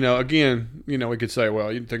 Again, we could say, well,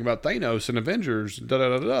 you think about Thanos and Avengers,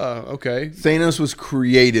 okay. Thanos was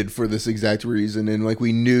created for this exact reason, and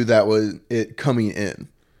we knew that was it coming in.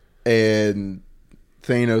 And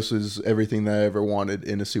Thanos is everything that I ever wanted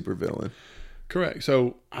in a supervillain. Correct.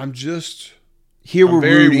 So I'm just here. I'm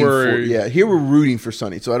very worried. Here we're rooting for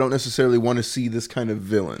Sonny. So I don't necessarily want to see this kind of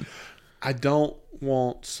villain. I don't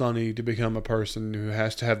want Sonny to become a person who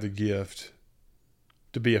has to have the gift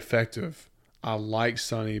to be effective. I like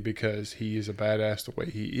Sonny because he is a badass the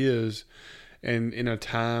way he is. And in a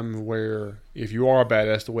time where if you are a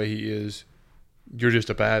badass the way he is, you're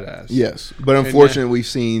just a badass. Yes. But unfortunately, we've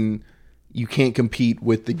seen you can't compete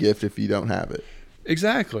with the gift if you don't have it.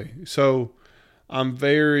 Exactly. So I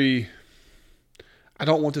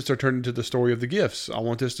don't want this to turn into the story of the gifts. I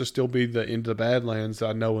want this to still be the Into the Badlands that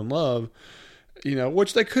I know and love.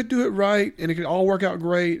 Which they could do it right and it could all work out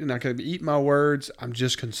great and I could eat my words. I'm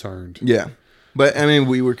just concerned. Yeah. But, I mean,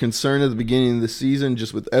 we were concerned at the beginning of the season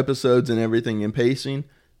just with episodes and everything and pacing,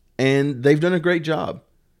 and they've done a great job.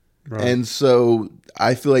 Right. And so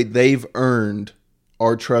I feel like they've earned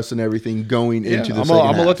our trust and everything going into the second half. I'm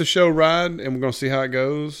going to let the show ride, and we're going to see how it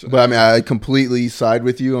goes. But, I mean, I completely side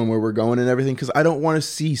with you on where we're going and everything because I don't want to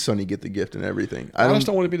see Sonny get the gift and everything. I just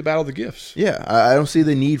don't want to be the battle of the gifts. Yeah, I don't see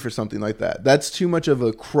the need for something like that. That's too much of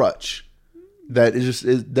a crutch that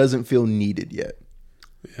it doesn't feel needed yet.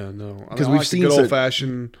 Yeah, no. Because we've seen good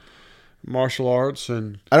old-fashioned martial arts,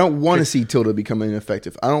 and I don't want to see Tilda become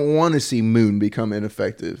ineffective. I don't want to see Moon become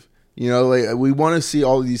ineffective. We want to see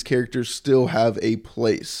all of these characters still have a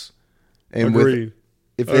place. And Agreed.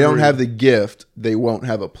 If they don't have the gift, they won't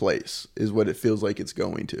have a place. Is what it feels like it's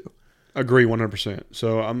going to. Agree 100%.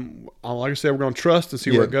 So like I said, we're going to trust and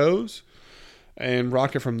see where it goes, and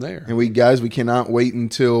rock it from there. And we cannot wait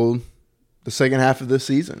until the second half of this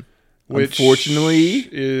season. Which unfortunately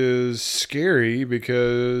is scary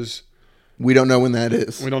because we don't know when that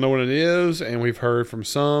is. We don't know when it is, and we've heard from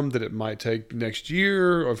some that it might take next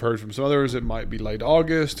year. I've heard from some others it might be late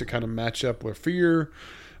August to kind of match up with Fear.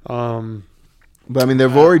 But I mean,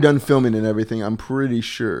 they've already done filming and everything. I'm pretty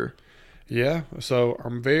sure. Yeah. So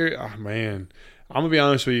I'm very I'm gonna be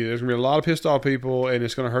honest with you. There's gonna be a lot of pissed off people, and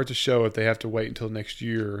it's gonna hurt the show if they have to wait until next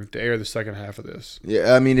year to air the second half of this.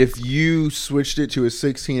 Yeah, I mean, if you switched it to a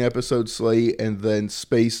 16 episode slate and then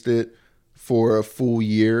spaced it for a full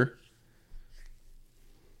year,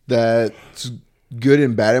 that's good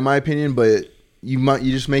and bad in my opinion. But you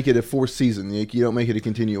just make it a fourth season. You don't make it a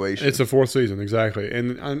continuation. It's a fourth season, exactly.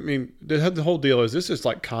 And I mean, the whole deal is this is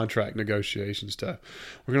like contract negotiation stuff.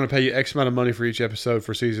 We're going to pay you X amount of money for each episode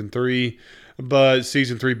for season 3, but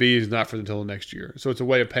season 3B is not until next year. So it's a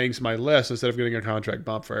way of paying somebody less instead of getting a contract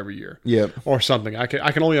bump for every year. Yep. Or something. I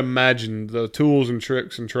can only imagine the tools and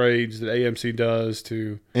tricks and trades that AMC does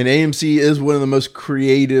to. And AMC is one of the most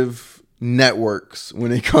creative networks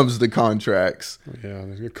when it comes to contracts. Yeah,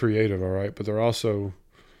 they're creative, all right, but they're also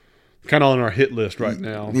kind of on our hit list right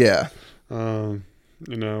now. Yeah. But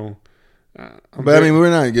I mean,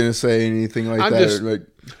 we're not going to say anything like that.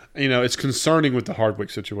 It's concerning with the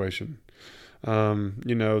Hardwick situation.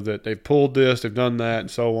 That they've pulled this, they've done that,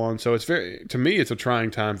 and so on. So to me, it's a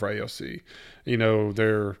trying time for AOC.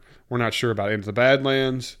 We're not sure about Into the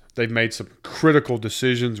Badlands. They've made some critical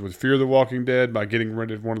decisions with Fear the Walking Dead by getting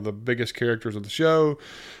rid of one of the biggest characters of the show.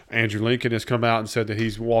 Andrew Lincoln has come out and said that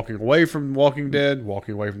he's walking away from Walking Dead.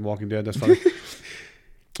 Walking away from Walking Dead, that's funny.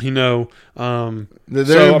 You know,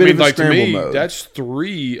 They're in a bit of a like to scramble me, mode. that's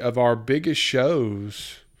 3 of our biggest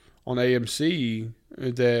shows on AMC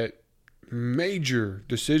that major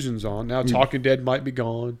decisions on. Now, Talking Dead might be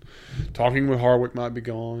gone. Talking with Hardwick might be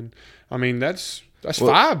gone. I mean, that's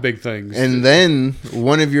 5 big things. And then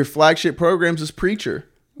one of your flagship programs is Preacher,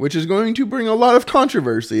 which is going to bring a lot of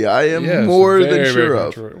controversy. I am Yes, more than very, sure very of.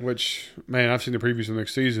 controversial, which, man, I've seen the previews of the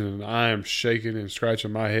next season, and I am shaking and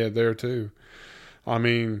scratching my head there too. I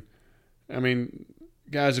mean,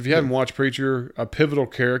 guys, if you haven't watched Preacher, a pivotal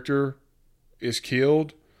character is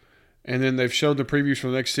killed, and then they've shown the previews for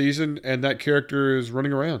the next season, and that character is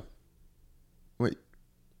running around. Wait,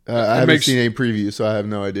 I haven't seen any preview, so I have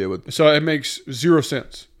no idea what. So it makes 0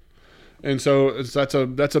 sense, and so that's a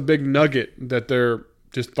big nugget that they're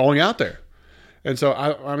just throwing out there. And so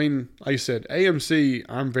I mean, like I said, AMC,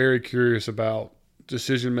 I'm very curious about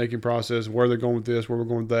decision making process, where they're going with this, where we're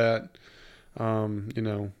going with that. You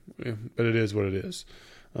know, but it is what it is.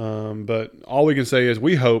 But all we can say is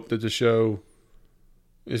we hope that the show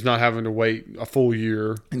is not having to wait a full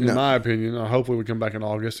year. In my opinion, hopefully we come back in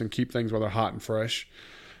August and keep things while they're hot and fresh,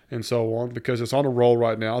 and so on, because it's on a roll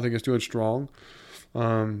right now. I think it's doing strong.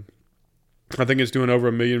 I think it's doing over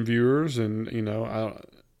 1 million viewers, and you know,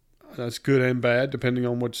 that's good and bad depending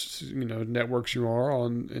on which networks you are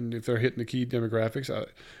on, and if they're hitting the key demographics.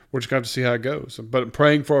 We're just going to have to see how it goes. But I'm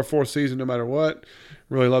praying for a 4th season no matter what.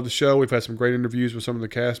 Really love the show. We've had some great interviews with some of the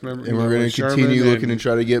cast members. And we're going to continue looking and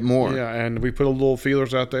try to get more. Yeah, and we put a little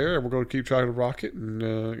feelers out there, and we're going to keep trying to rock it. And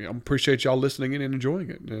I appreciate y'all listening in and enjoying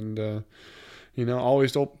it. And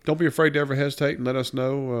always don't be afraid to ever hesitate and let us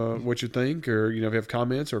know what you think, or if you have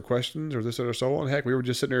comments or questions or this or so on. Heck, we were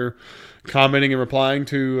just sitting there commenting and replying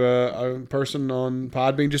to a person on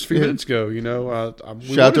Podbean just a few minutes ago. We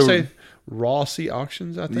want to say Raw Sea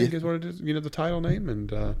Auctions, I think is what it is. The title name.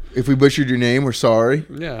 And if we butchered your name, we're sorry.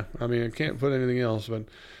 Yeah, I mean, I can't put anything else, but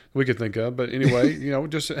we could think of. But anyway,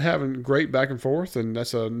 just having great back and forth, and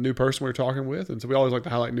that's a new person we're talking with, and so we always like to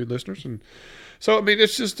highlight new listeners. And so, I mean,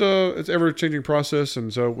 it's just it's ever-changing process,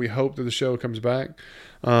 and so we hope that the show comes back,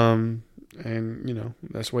 and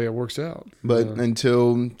that's the way it works out. But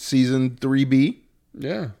until season 3B,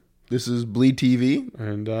 yeah, this is Bleed TV,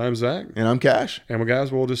 and I'm Zach, and I'm Cash, and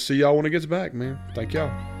guys, we'll just see y'all when it gets back, man. Thank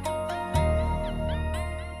y'all.